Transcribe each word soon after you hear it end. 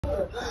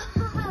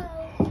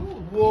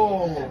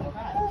Whoa.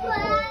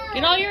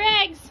 Get all your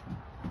eggs.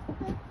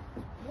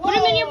 Put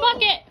them in your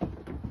bucket.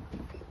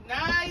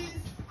 Nice.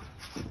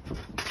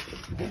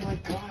 Oh my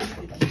God.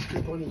 It's just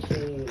a bunny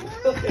cave.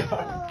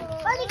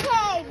 Bunny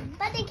cave.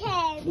 Bunny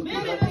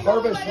cave.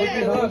 Harvest, look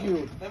behind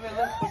you.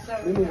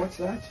 Mimi, what's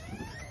that?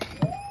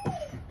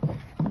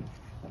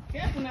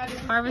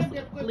 Harvest,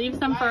 leave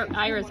some for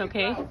Iris,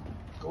 okay?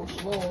 Go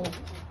slow.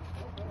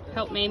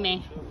 Help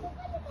May.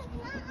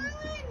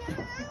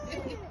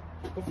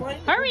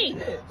 Hurry!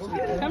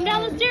 Come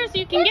down the stairs so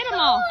you can get them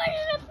all.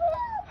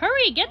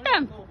 Hurry, get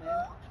them.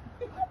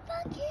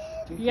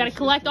 You gotta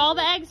collect all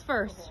the eggs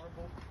first.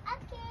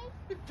 Okay.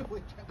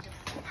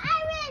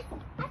 Iris,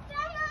 I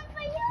found one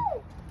for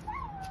you.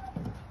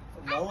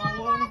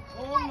 Another one?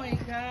 Oh my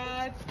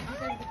God.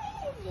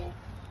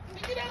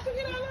 Pick it up,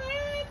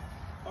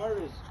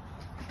 Harvest.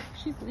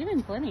 She's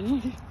leaving plenty.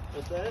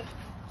 What's that?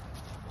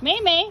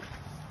 May.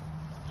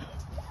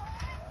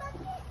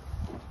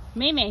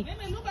 Mimi,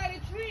 look at the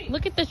tree.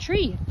 Look at the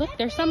tree. Look,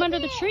 there's some under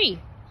the tree.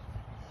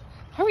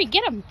 Hurry,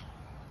 get them.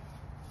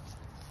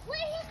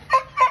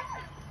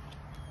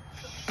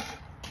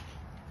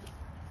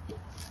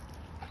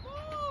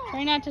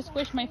 Try not to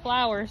squish my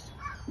flowers.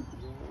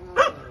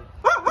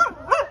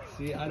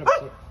 See, I'd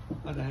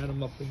have had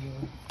them up in the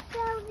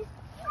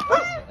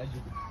edge of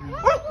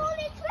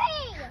the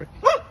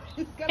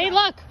tree. Hey,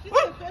 look.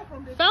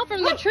 Fell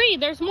from the tree.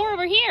 There's more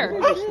over here.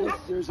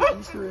 There's an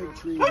Easter egg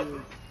tree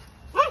here.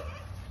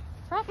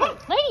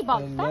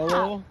 Ladybug,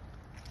 stop.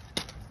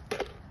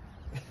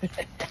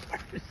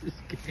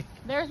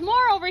 There's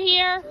more over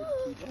here.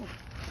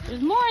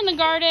 There's more in the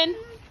garden.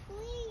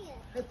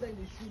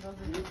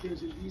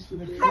 There's an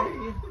Easter egg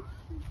tree.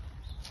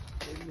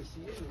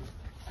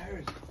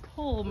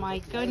 Oh my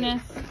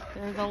goodness.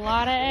 There's a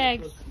lot of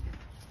eggs.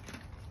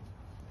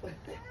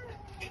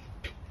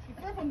 She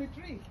fell from the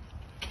tree.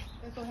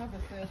 That's what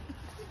happened, sis.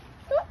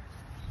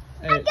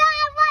 I got one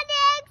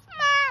egg,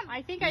 Mom.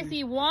 I think I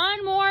see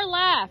one more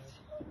left.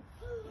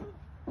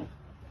 Do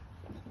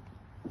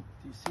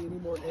you see any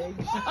more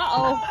eggs?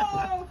 Uh-oh.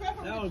 Oh, fell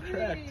from That the was tree.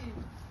 cracked.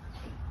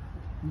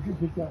 You can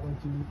pick that one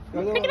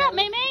too. Pick it up,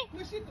 May.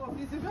 No, she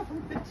confused. It fell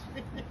from the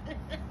tree.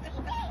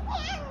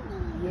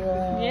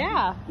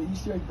 Yeah. The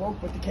Easter egg broke,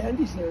 but the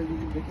candy's there. You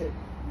can pick it.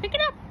 Pick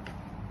it up.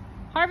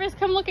 Harvest,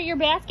 come look at your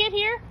basket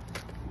here.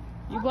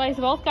 You guys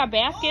both got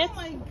baskets.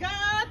 Oh my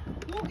God.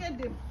 Look at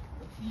the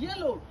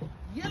yellow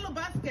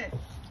basket.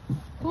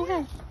 Who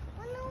has?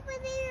 One over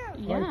there.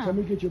 Yeah. All right, come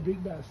and get your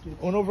big basket.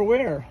 One over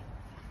where?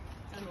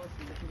 I know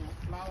she's looking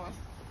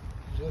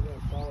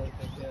at flowers.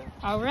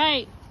 All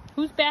right.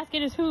 Whose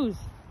basket is whose?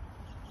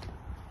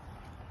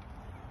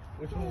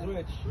 Which one's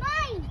which?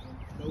 Mine.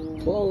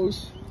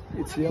 Close.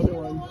 It's the other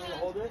one.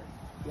 Hold it.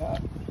 Yeah.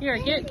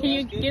 Here, can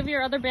you give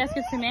your other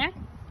baskets to Mac?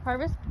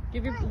 Harvest,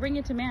 bring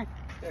it to Mac.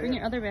 Bring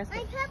your other My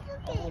basket.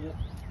 Peppa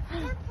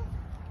Pig.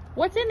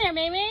 What's in there,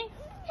 May?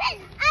 I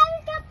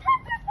got Peppa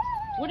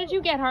Pig. What did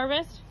you get,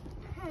 Harvest?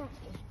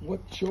 What?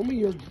 Show me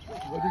your.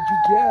 What did you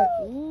get?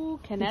 Ooh,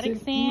 It's kinetic an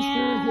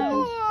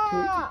sand.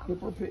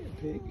 Hippo pig.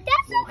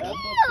 That's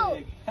so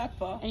cute.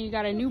 Peppa. And you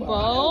got a new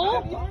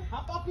bow.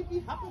 Hoppa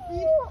pee.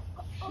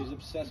 She's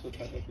obsessed with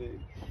Peppa Pig.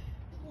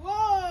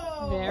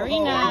 Whoa. Very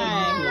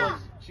nice.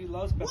 She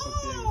loves Peppa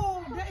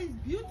Whoa, that is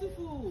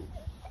beautiful.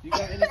 You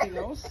got anything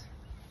else?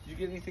 You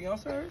get anything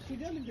else, Iris? She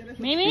didn't get it.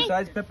 May?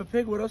 Besides Peppa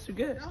Pig, what else you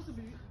get? That has to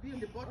be in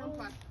the bottom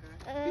part.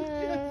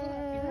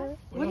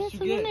 What else is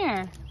you in get?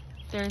 there?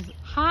 There's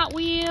Hot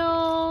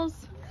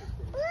Wheels.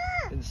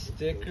 And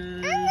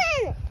stickers.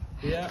 Mommy,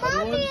 Yeah,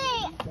 other ones?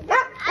 I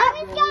got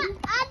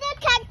other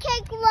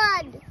cupcake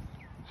one.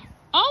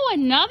 Oh,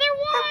 another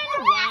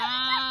one?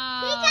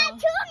 Wow. We got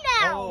two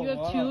now. Oh, You have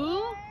wow.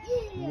 two?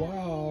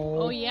 Wow.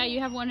 Oh, yeah, you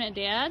have one at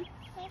Dad?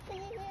 Can I put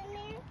it in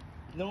there?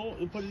 No,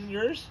 you put it in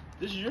yours?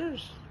 This is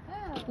yours.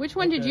 Which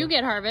one did Okay. you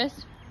get,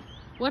 Harvest?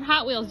 What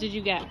Hot Wheels did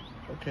you get?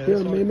 Okay. Here,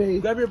 that's all. Mimi,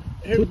 Grab your.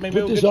 Here, Put maybe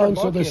we'll this get your on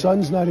so the bucket.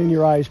 sun's not in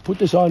your eyes. Put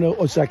this on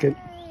a second. Ooh,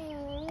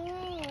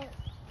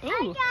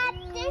 I got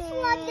this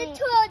one, the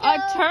turtle. a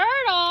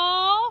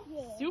turtle.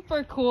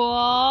 Super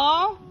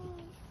cool.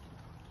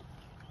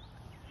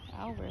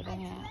 I'll wear the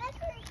hat.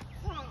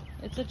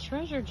 It's a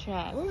treasure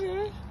chest.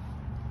 Okay.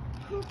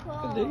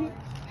 I dig it.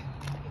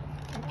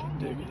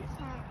 Dig it.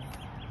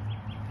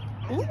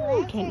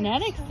 Ooh,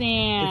 kinetic Let's go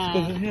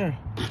sand. in here.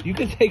 You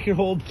can take your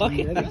whole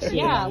bucket. Kinetic sand.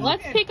 Yeah,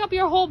 let's pick up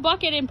your whole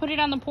bucket and put it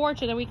on the porch,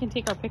 and then we can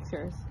take our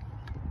pictures.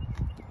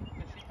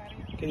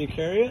 Can you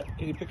carry it?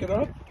 Can you pick it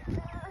up?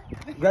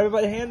 Grab it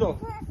by the handle.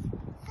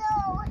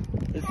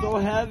 It's so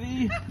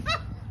heavy.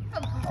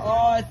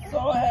 Oh, it's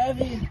so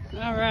heavy.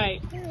 All right.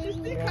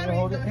 Here,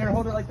 hold it. Here,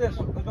 hold it like this.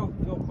 Go,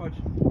 punch.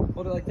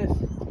 Hold it like this.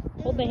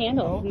 Hold the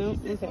handle. No.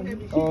 Okay.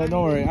 Oh,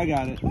 don't worry. I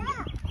got it.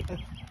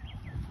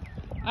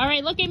 All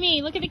right, look at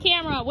me. Look at the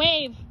camera.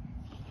 Wave.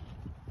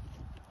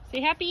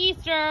 Say Happy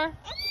Easter.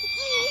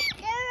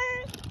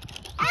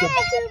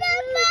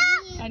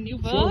 A new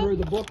Show her book?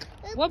 the book.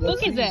 What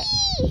book is it?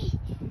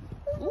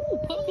 Ooh,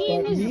 Put Me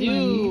in the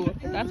Zoo.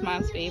 That's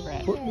Mom's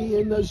favorite. Put me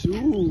in the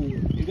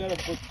zoo. You got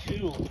a book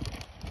too.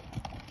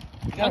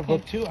 You got a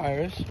book too,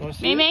 Iris. You want to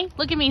see May it? May,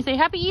 look at me. Say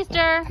Happy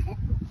Easter.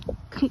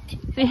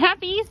 Say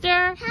Happy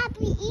Easter.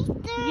 Happy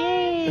Easter.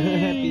 Yay.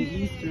 Happy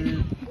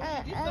Easter.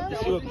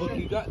 Let's see what book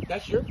you got.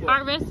 That's your book.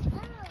 Harvest.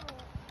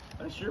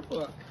 That's your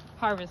book.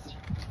 Harvest.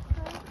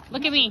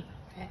 Look at me.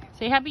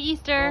 Say Happy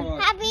Easter. Oh,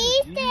 Happy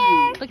geez.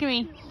 Easter. Look at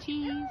me.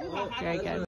 Cheese. Very good.